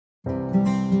Hi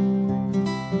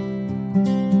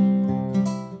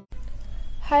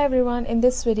everyone, in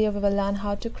this video we will learn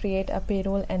how to create a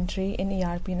payroll entry in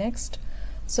ERPNext.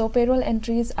 So payroll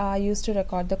entries are used to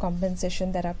record the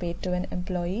compensation that are paid to an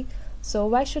employee. So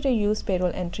why should you use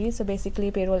payroll entry? So basically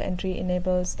payroll entry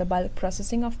enables the bulk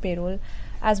processing of payroll,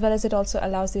 as well as it also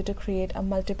allows you to create a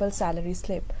multiple salary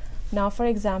slip. Now for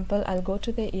example, I'll go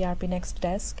to the ERPNext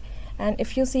desk, and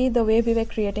if you see the way we were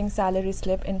creating salary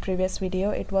slip in previous video,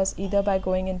 it was either by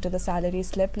going into the salary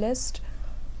slip list.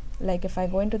 Like if I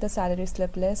go into the salary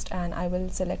slip list and I will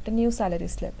select a new salary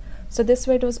slip. So this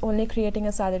way it was only creating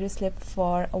a salary slip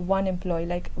for one employee,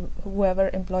 like whoever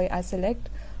employee I select,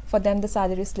 for them the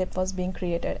salary slip was being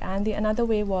created. And the another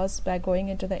way was by going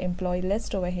into the employee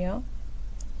list over here.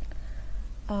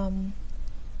 And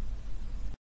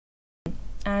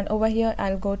over here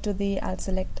I'll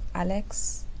select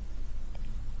Alex.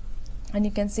 And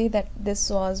you can see that this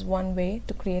was one way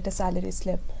to create a salary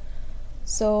slip.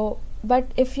 So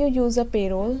but if you use a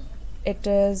payroll, it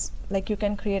is like you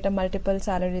can create a multiple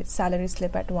salary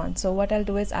slip at once. So what I'll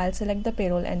do is I'll select the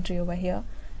payroll entry over here,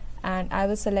 and I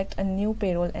will select a new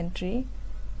payroll entry.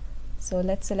 So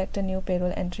let's select a new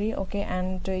payroll entry. Okay,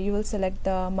 and you will select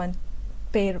the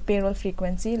payroll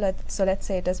frequency. So let's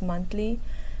say it is monthly,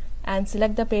 and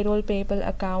select the payroll payable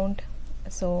account.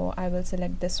 So I will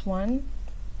select this one.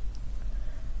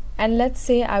 And let's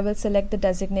say I will select the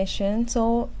designation.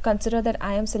 So consider that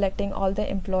I am selecting all the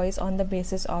employees on the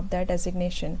basis of their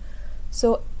designation.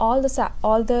 So all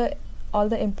the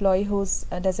employee whose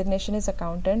designation is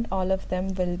accountant, all of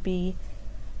them will be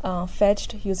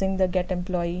fetched using the get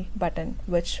employee button,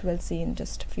 which we'll see in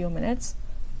just a few minutes.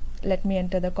 Let me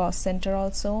enter the cost center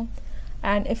also.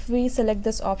 And if we select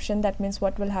this option, that means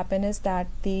what will happen is that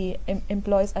the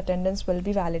employee's attendance will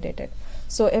be validated.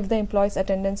 So if the employee's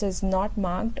attendance is not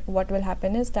marked, what will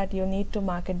happen is that you need to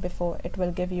mark it before. It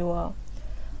will give you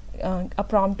a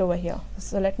prompt over here.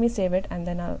 So let me save it and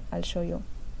then I'll show you.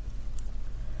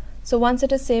 So once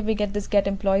it is saved, we get this get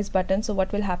employees button. So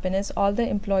what will happen is all the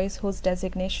employees whose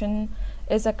designation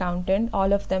is accountant,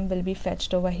 all of them will be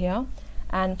fetched over here,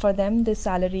 and for them the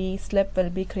salary slip will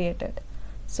be created.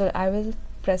 So I will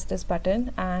press this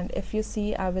button, and if you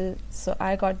see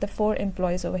I got the 4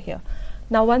 employees over here.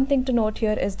 Now one thing to note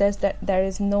here is that there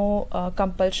is no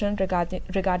compulsion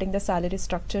regarding the salary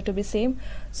structure to be same.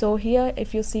 So here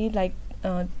if you see like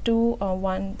 2,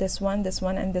 1, this one,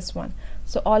 and this one.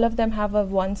 So all of them have a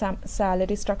one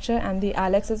salary structure, and the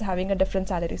Alex is having a different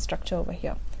salary structure over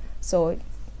here. So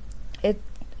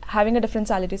having a different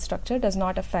salary structure does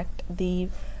not affect the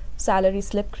salary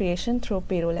slip creation through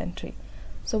payroll entry.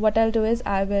 So what I'll do is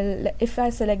if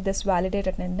I select this validate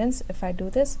attendance, if I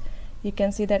do this, you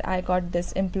can see that I got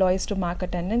this employees to mark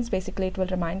attendance. Basically it will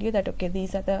remind you that okay,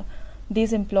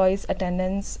 these employees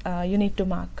attendance you need to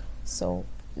mark. So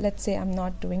let's say I'm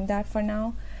not doing that for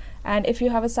now. And if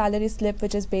you have a salary slip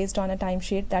which is based on a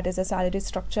timesheet, that is a salary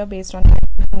structure based on,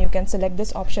 you can select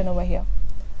this option over here.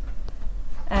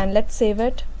 And let's save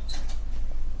it.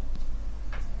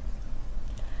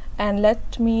 And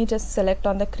let me just select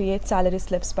on the create salary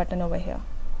slips button over here.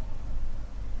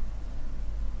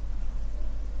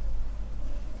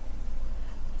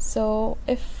 So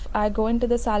if I go into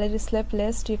the salary slip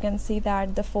list, you can see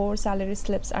that the 4 salary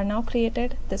slips are now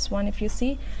created. This one if you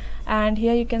see, and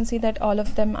here you can see that all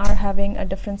of them are having a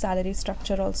different salary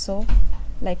structure also.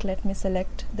 Like let me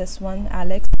select this one,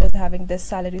 Alex is having this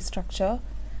salary structure,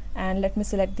 and let me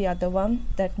select the other one,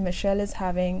 that Michelle is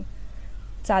having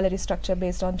salary structure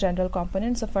based on general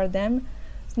component. So for them,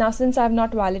 now since I have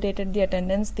not validated the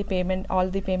attendance, all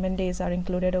the payment days are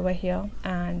included over here,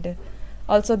 and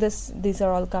also these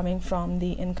are all coming from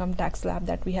the income tax lab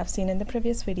that we have seen in the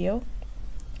previous video.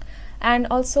 And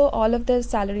also all of the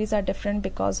salaries are different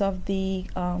because of the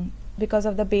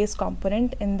base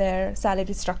component in their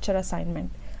salary structure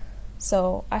assignment.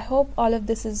 So I hope all of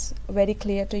this is very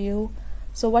clear to you.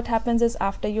 So what happens is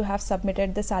after you have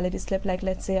submitted the salary slip, like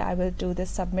let's say I will do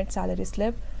this submit salary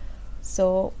slip.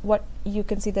 So what you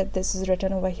can see that this is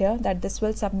written over here, that this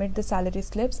will submit the salary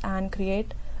slips and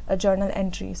create a journal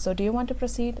entry. So do you want to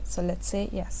proceed? So let's say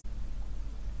yes.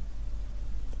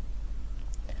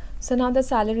 So now the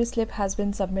salary slip has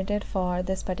been submitted for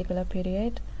this particular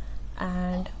period,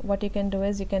 and what you can do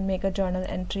is you can make a journal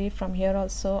entry from here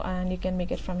also, and you can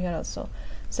make it from here also.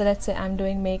 So let's say I'm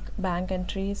doing make bank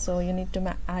entry, so you need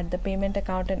to add the payment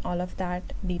account and all of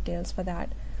that details for that.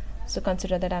 So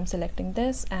consider that I'm selecting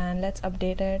this, and let's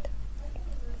update it,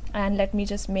 and let me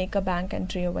just make a bank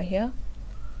entry over here.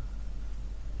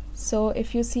 So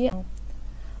if you see,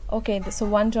 okay, so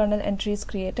one journal entry is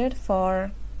created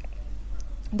for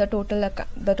the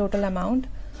total amount.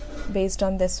 based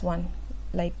on this one,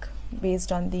 like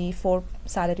based on the 4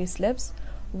 salary slips,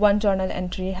 1 journal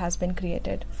entry has been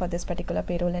created for this particular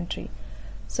payroll entry.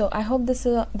 So I hope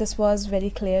this was very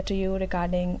clear to you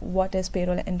regarding what is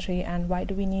payroll entry and why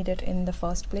do we need it in the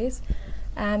first place.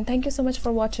 And thank you so much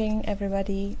for watching,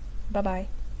 everybody. Bye bye.